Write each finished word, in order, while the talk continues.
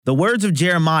The words of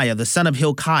Jeremiah, the son of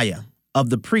Hilkiah,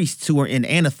 of the priests who were in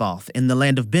Anathoth in the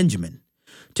land of Benjamin,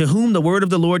 to whom the word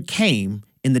of the Lord came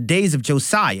in the days of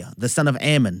Josiah, the son of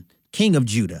Ammon, king of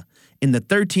Judah, in the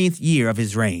 13th year of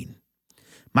his reign.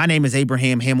 My name is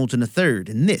Abraham Hamilton III,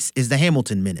 and this is the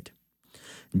Hamilton Minute.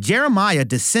 Jeremiah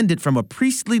descended from a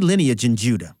priestly lineage in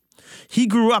Judah. He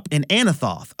grew up in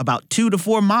Anathoth, about 2 to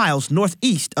 4 miles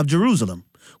northeast of Jerusalem,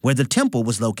 where the temple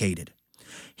was located.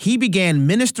 He began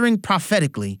ministering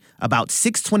prophetically about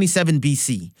 627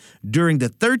 BC, during the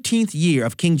 13th year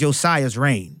of King Josiah's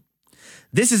reign.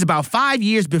 This is about 5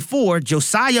 years before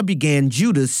Josiah began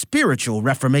Judah's spiritual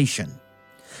reformation.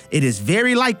 It is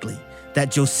very likely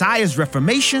that Josiah's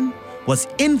reformation was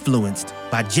influenced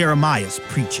by Jeremiah's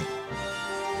preaching.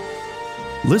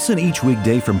 Listen each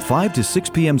weekday from 5 to 6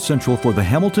 p.m. Central for the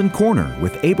Hamilton Corner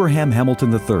with Abraham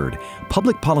Hamilton III,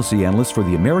 public policy analyst for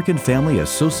the American Family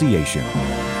Association.